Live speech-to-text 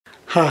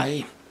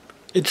Hi,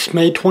 it's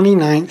May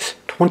 29th,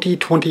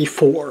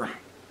 2024.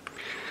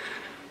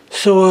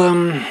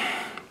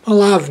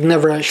 Well, I've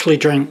never actually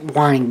drank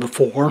wine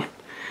before,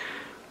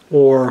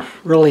 or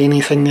really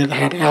anything that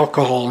had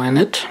alcohol in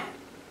it,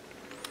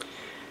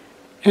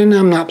 and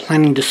I'm not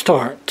planning to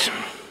start.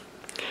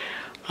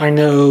 I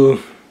know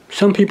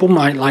some people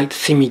might like to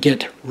see me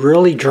get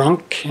really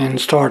drunk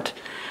and start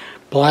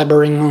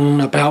blabbering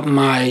on about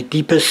my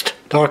deepest,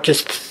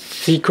 darkest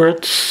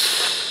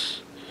secrets.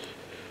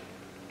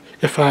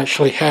 If I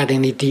actually had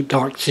any deep,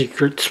 dark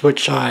secrets,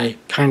 which I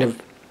kind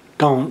of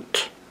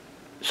don't.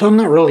 So I'm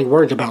not really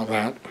worried about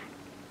that.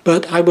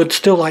 But I would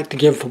still like to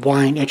give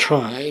wine a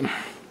try.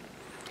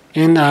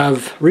 And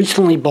I've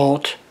recently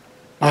bought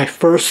my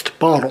first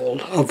bottle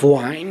of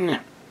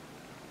wine,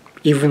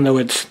 even though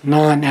it's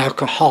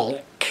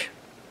non-alcoholic.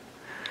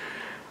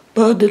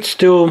 But it's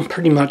still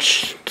pretty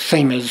much the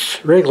same as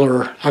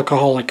regular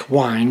alcoholic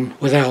wine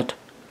without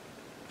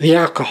the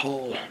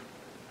alcohol.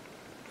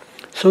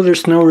 So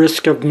there's no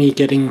risk of me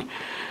getting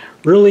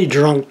really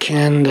drunk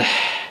and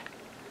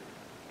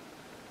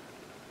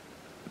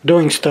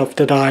doing stuff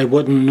that I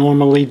wouldn't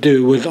normally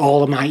do with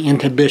all of my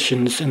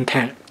inhibitions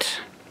intact.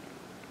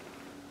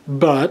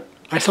 But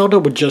I thought I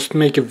would just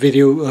make a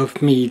video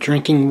of me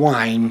drinking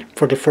wine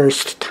for the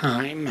first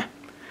time.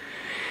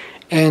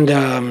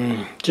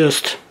 And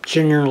just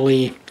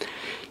generally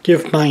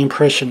give my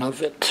impression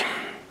of it.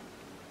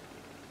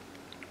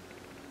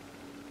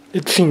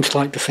 It seems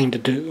like the thing to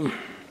do.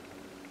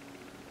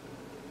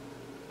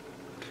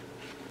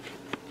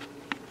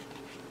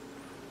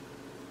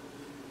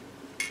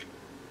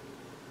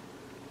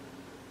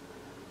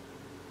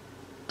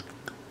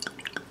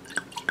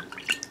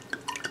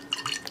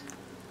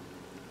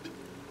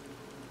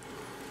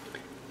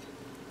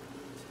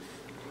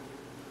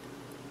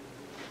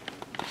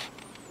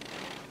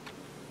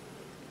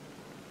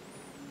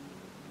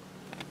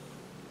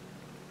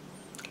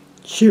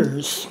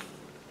 Cheers.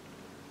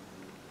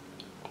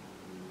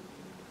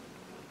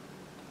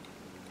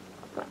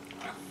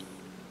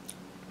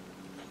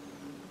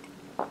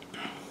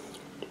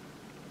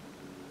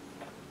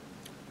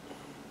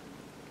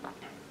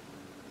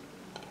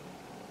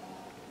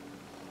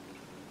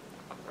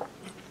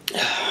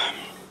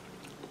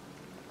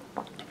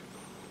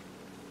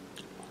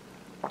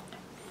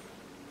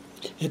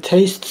 It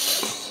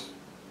tastes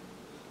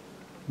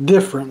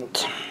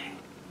different.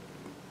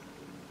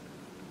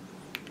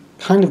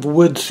 Kind of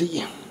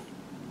woodsy.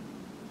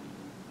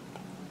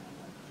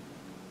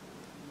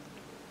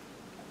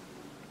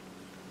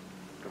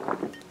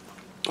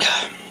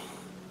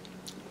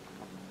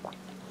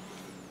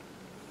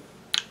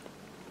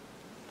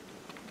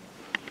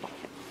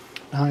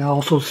 I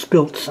also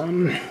spilt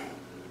some.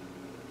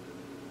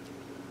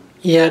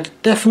 Yeah, it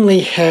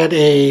definitely had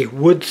a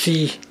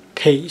woodsy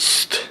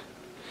taste.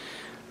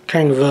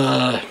 Kind of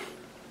a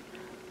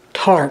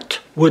tart,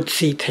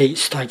 woodsy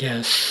taste, I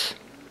guess.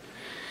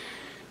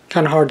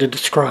 Kind of hard to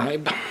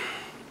describe.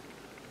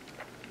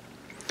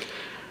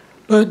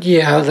 But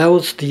yeah, that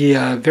was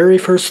the very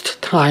first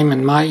time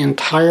in my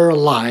entire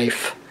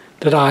life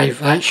that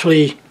I've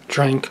actually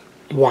drank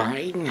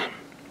wine.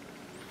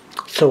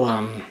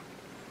 So,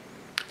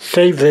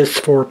 save this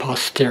for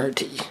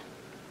posterity.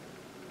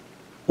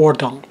 Or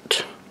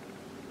don't.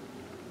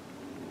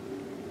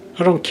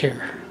 I don't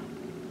care.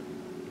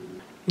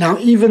 Now,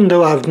 even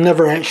though I've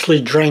never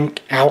actually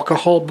drank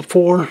alcohol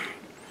before,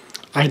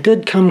 I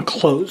did come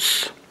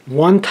close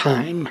one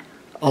time,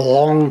 a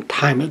long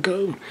time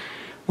ago,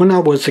 when I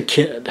was a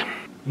kid.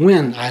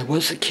 When I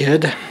was a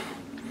kid,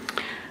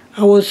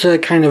 I was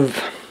kind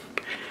of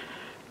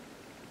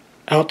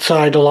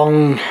outside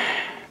along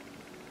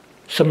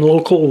some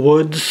local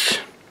woods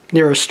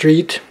near a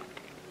street,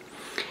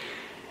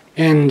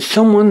 and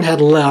someone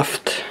had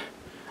left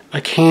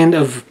a can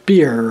of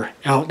beer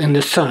out in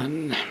the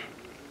sun.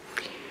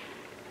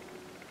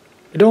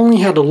 It only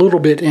had a little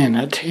bit in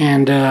it,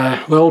 and,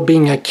 well,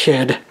 being a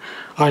kid,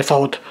 I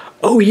thought,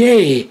 oh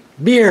yay,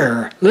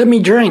 beer, let me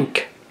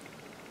drink.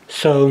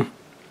 So,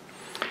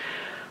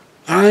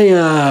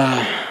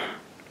 I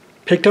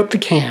picked up the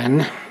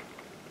can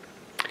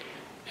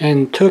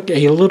and took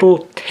a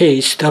little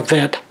taste of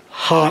that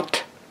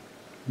hot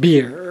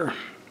beer.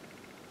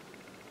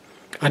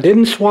 I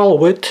didn't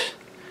swallow it.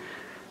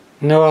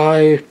 No,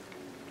 I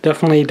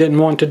definitely didn't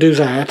want to do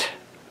that.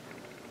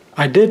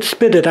 I did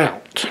spit it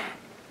out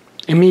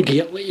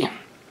immediately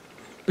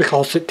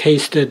because it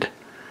tasted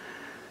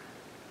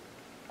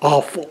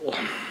awful.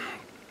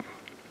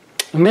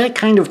 And that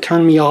kind of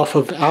turned me off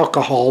of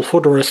alcohol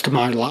for the rest of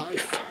my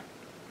life.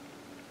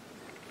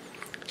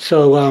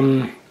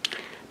 So,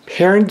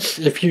 parents,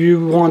 if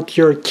you want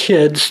your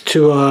kids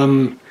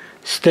to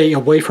stay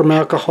away from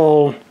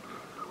alcohol,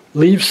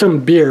 leave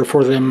some beer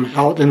for them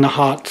out in the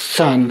hot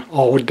sun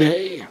all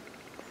day.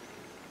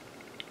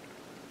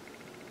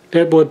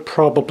 That would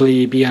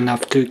probably be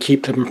enough to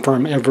keep them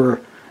from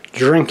ever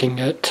drinking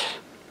it.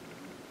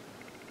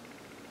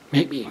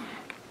 Maybe.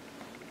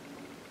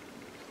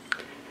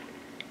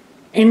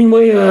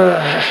 Anyway,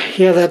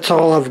 yeah, that's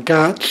all I've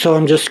got, so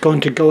I'm just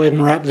going to go ahead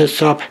and wrap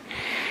this up.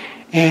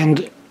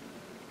 And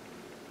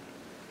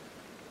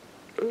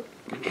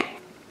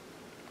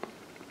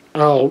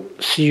I'll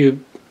see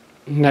you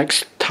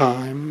next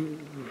time.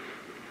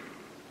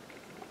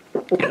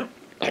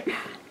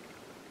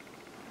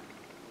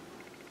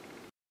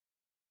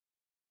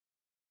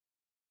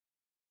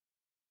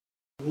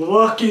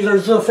 Lucky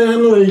there's a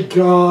Family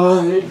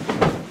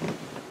Guy.